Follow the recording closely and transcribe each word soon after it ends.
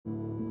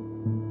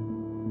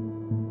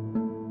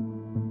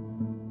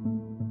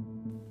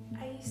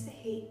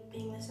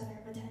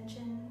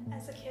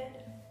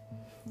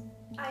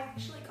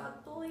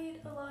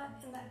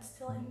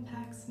still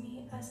impacts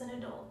me as an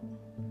adult.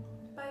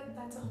 But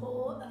that's a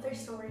whole other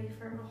story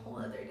for a whole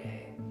other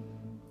day.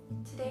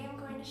 Today I'm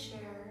going to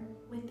share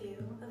with you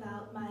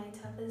about my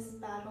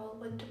toughest battle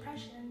with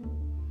depression.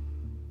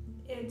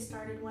 It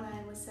started when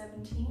I was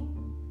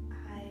 17.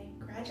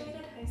 I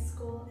graduated high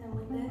school, and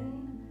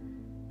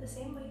within the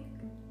same week,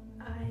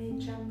 I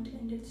jumped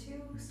into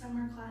 2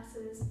 summer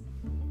classes,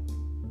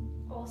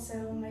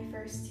 also my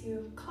first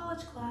 2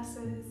 college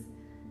classes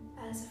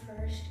as a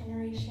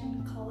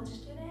first-generation college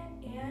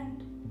student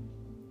and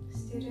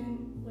student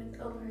with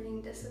a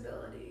learning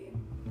disability.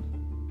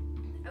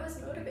 I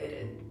was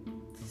motivated,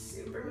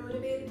 super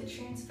motivated to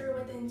transfer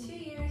within 2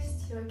 years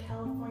to a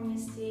California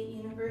State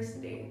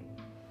University,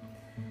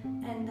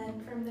 and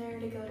then from there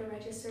to go to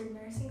registered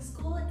nursing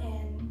school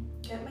and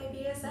get my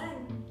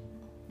BSN.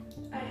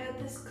 I had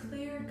this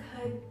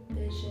clear-cut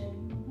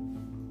vision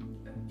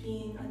of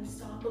being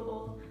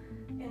unstoppable,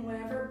 and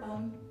whatever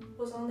bump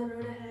was on the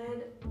road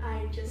ahead,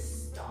 I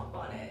just stomp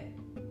on it.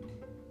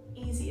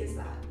 Easy as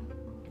that.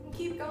 And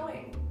keep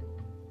going.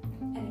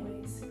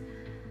 Anyways,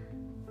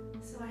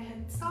 so I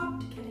had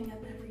stopped getting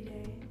up every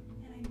day,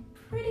 and I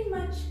pretty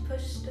much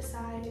pushed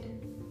aside,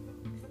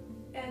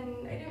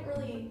 and I didn't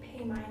really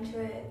pay mind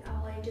to it.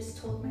 All I just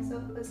told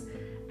myself was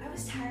I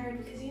was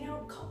tired because,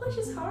 college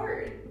is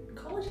hard.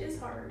 College is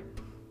hard.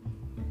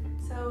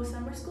 So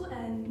summer school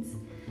ends,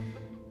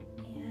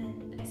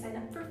 and I signed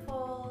up for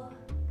fall,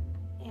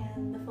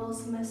 and the fall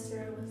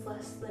semester was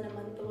less than a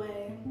month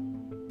away.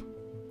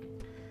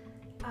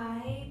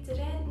 I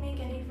didn't make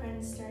any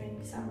friends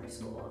during summer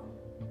school.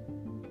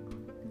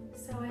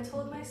 So I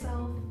told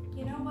myself,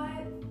 you know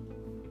what?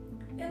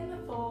 In the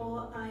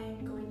fall, I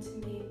am going to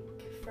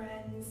make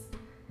friends.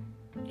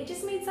 It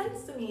just made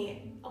sense to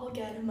me. I'll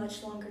get a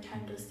much longer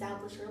time to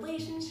establish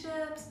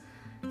relationships.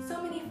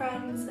 So many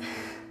friends.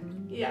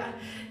 Yeah,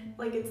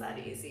 like it's that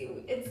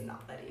easy. It's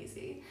not that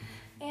easy.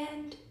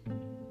 And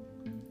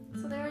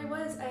so there I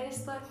was. I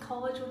just thought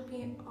college would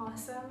be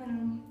awesome,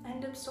 and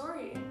end of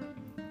story.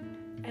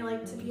 I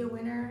like to be a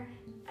winner.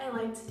 I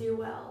like to do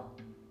well.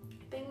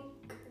 I think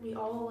we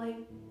all like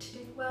to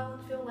do well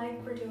and feel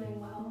like we're doing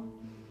well.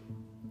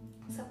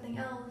 Something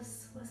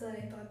else was that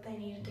I thought I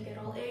needed to get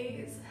all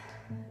A's.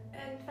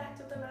 And fact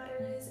of the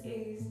matter is,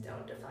 A's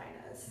don't define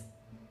us.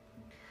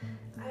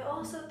 I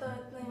also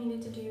thought I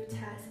needed to do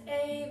tasks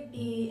A,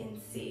 B, and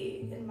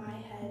C in my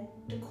head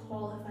to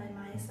qualify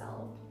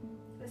myself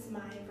as my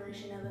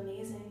version of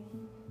amazing.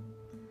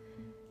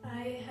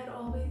 I had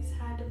always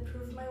had to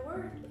prove my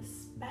worth,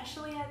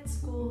 especially at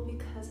school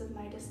because of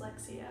my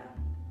dyslexia.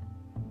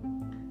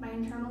 My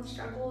internal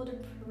struggle to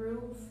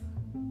prove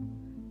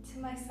to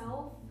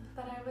myself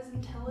that I was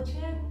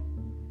intelligent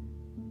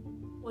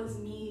was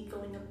me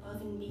going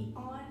above and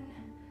beyond,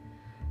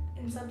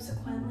 and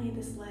subsequently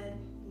this led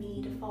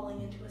me to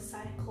falling into a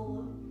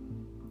cycle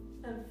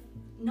of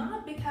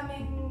not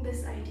becoming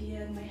this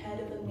idea in my head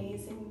of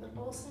amazing, but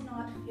also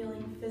not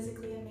feeling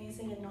physically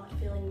amazing and not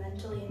feeling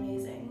mentally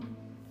amazing.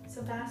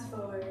 So fast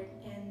forward,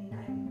 and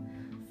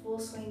I'm full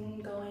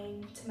swing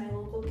going to my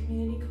local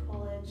community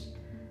college,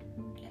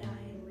 and I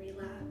am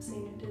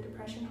relapsing into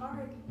depression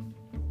hard.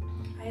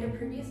 I had a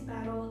previous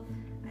battle,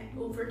 I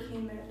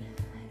overcame it,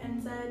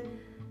 and said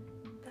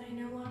that I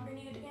no longer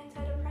needed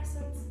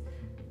antidepressants.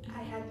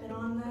 I had been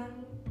on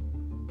them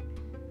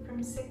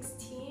from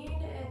 16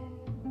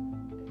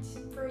 and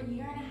for a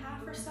year and a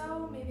half or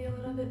so, maybe a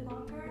little bit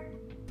longer.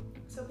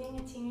 So being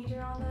a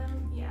teenager on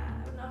them,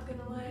 yeah, I'm not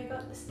gonna lie, I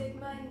got the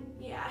stigma, and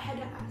yeah, I had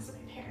to ask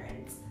my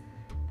parents.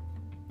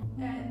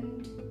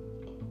 And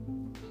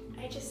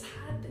I just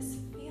had this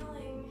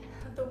feeling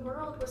that the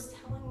world was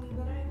telling me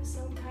that I was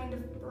some kind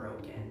of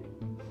broken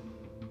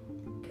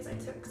because I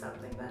took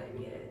something that I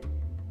needed.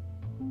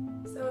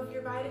 So if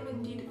you're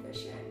vitamin D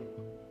deficient,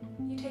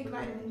 you take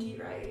vitamin D,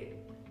 right?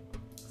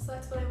 So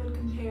that's what I would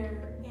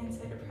compare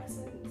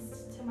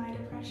antidepressants to my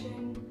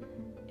depression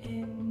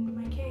in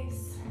my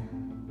case.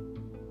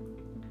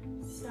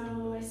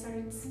 So I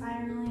started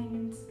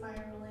spiraling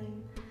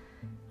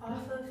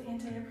off of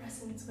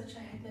antidepressants, which I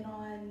had been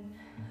on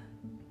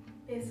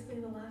basically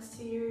the last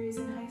 2 years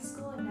in high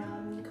school, and now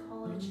I'm in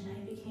college, and I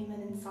became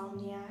an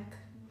insomniac.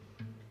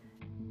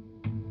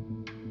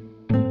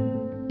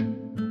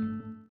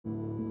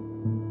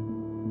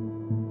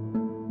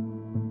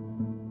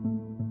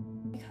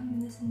 Becoming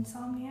this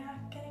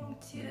insomniac, getting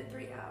 2 to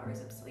 3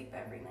 hours of sleep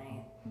every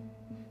night.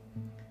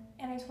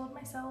 And I told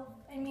myself,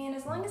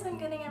 as long as I'm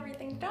getting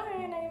everything done,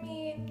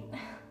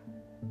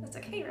 that's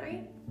okay,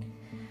 right?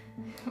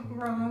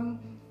 Wrong.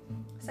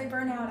 So I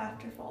burn out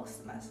after fall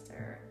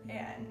semester,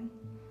 and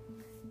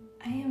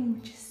I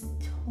am just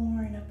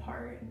torn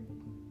apart,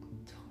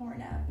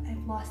 torn up.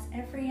 I've lost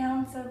every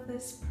ounce of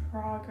this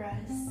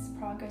progress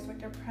with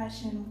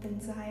depression, with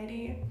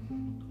anxiety.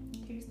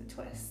 Here's the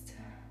twist.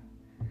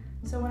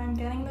 So when I'm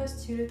getting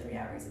those 2 to 3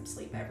 hours of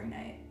sleep every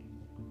night,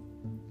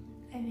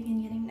 I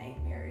begin getting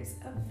nightmares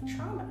of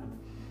trauma.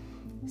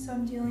 So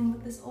I'm dealing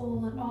with this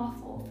old,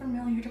 awful,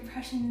 familiar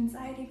depression and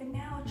anxiety, but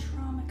now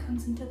trauma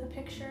comes into the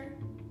picture.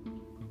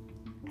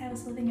 I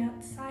was living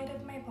outside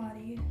of my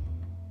body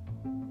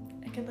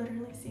could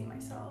literally see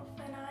myself,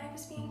 and I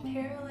was being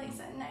paralyzed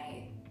at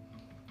night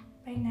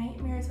by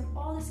nightmares of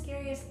all the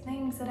scariest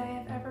things that I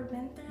have ever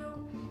been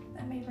through,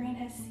 that my brain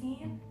has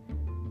seen,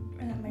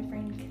 or that my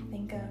brain can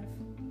think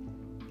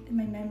of. In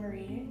my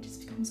memory, it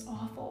just becomes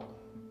awful.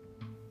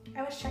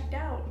 I was checked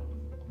out,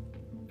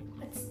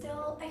 but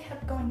still I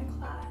kept going to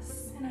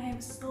class, and I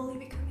was slowly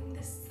becoming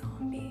this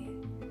zombie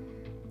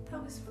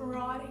that was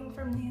rotting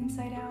from the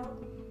inside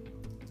out.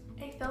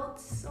 I felt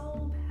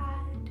so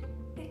bad.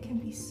 It can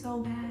be so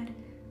bad.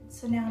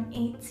 So now I'm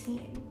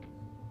 18,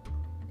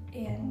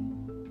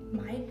 and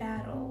my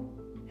battle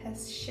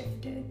has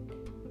shifted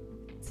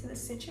to the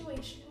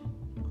situation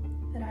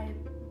that I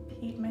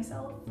peed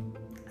myself.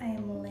 I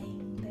am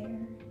laying there,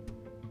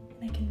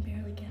 and I can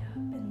barely get up,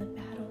 and the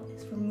battle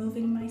is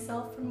removing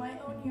myself from my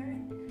own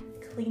urine,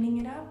 cleaning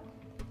it up,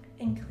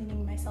 and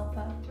cleaning myself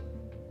up.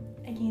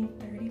 I gained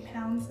 30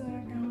 pounds in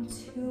around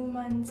 2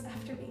 months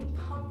after being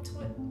pumped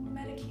with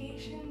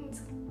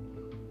medications.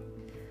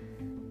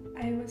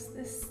 I was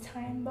this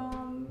time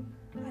bomb.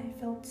 I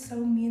felt so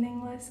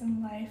meaningless,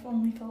 and life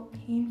only felt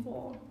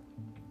painful.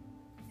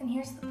 And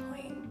here's the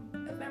point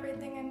of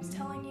everything I'm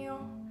telling you.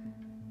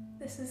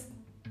 This is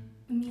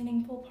the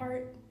meaningful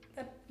part,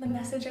 the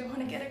message I want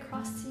to get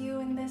across to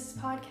you in this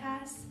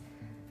podcast.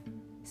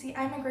 See,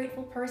 I'm a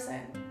grateful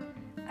person.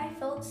 I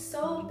felt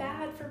so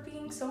bad for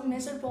being so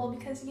miserable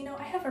because,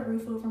 I have a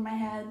roof over my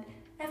head.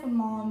 I have a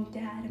mom,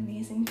 dad,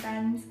 amazing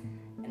friends,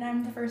 and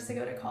I'm the first to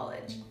go to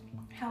college.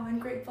 How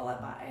ungrateful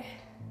am I?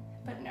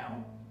 But no,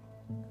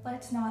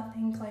 let's not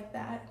think like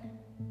that.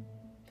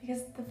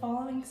 Because the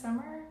following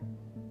summer,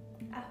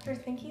 after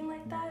thinking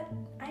like that,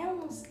 I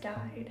almost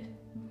died.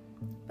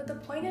 But the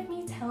point of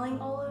me telling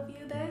all of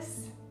you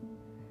this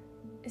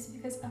is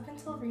because up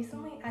until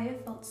recently, I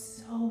have felt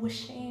so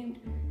ashamed.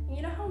 And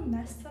you know how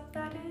messed up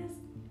that is?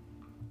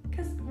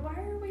 Because why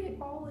are we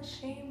all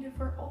ashamed if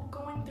we're all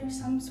going through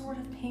some sort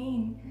of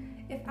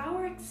pain? If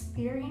our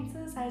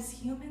experiences as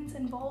humans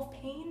involve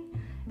pain,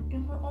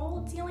 and we're all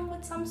dealing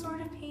with some sort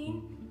of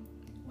pain,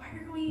 why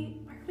are we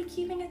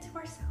keeping it to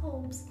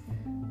ourselves?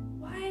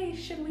 Why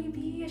should we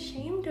be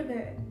ashamed of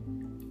it?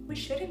 We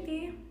shouldn't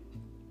be.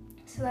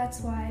 So that's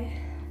why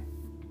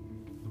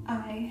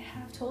I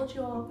have told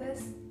you all of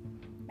this.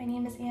 My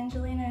name is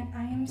Angelina, and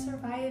I am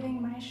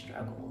surviving my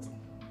struggles.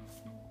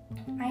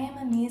 I am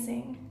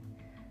amazing.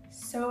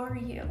 So are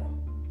you.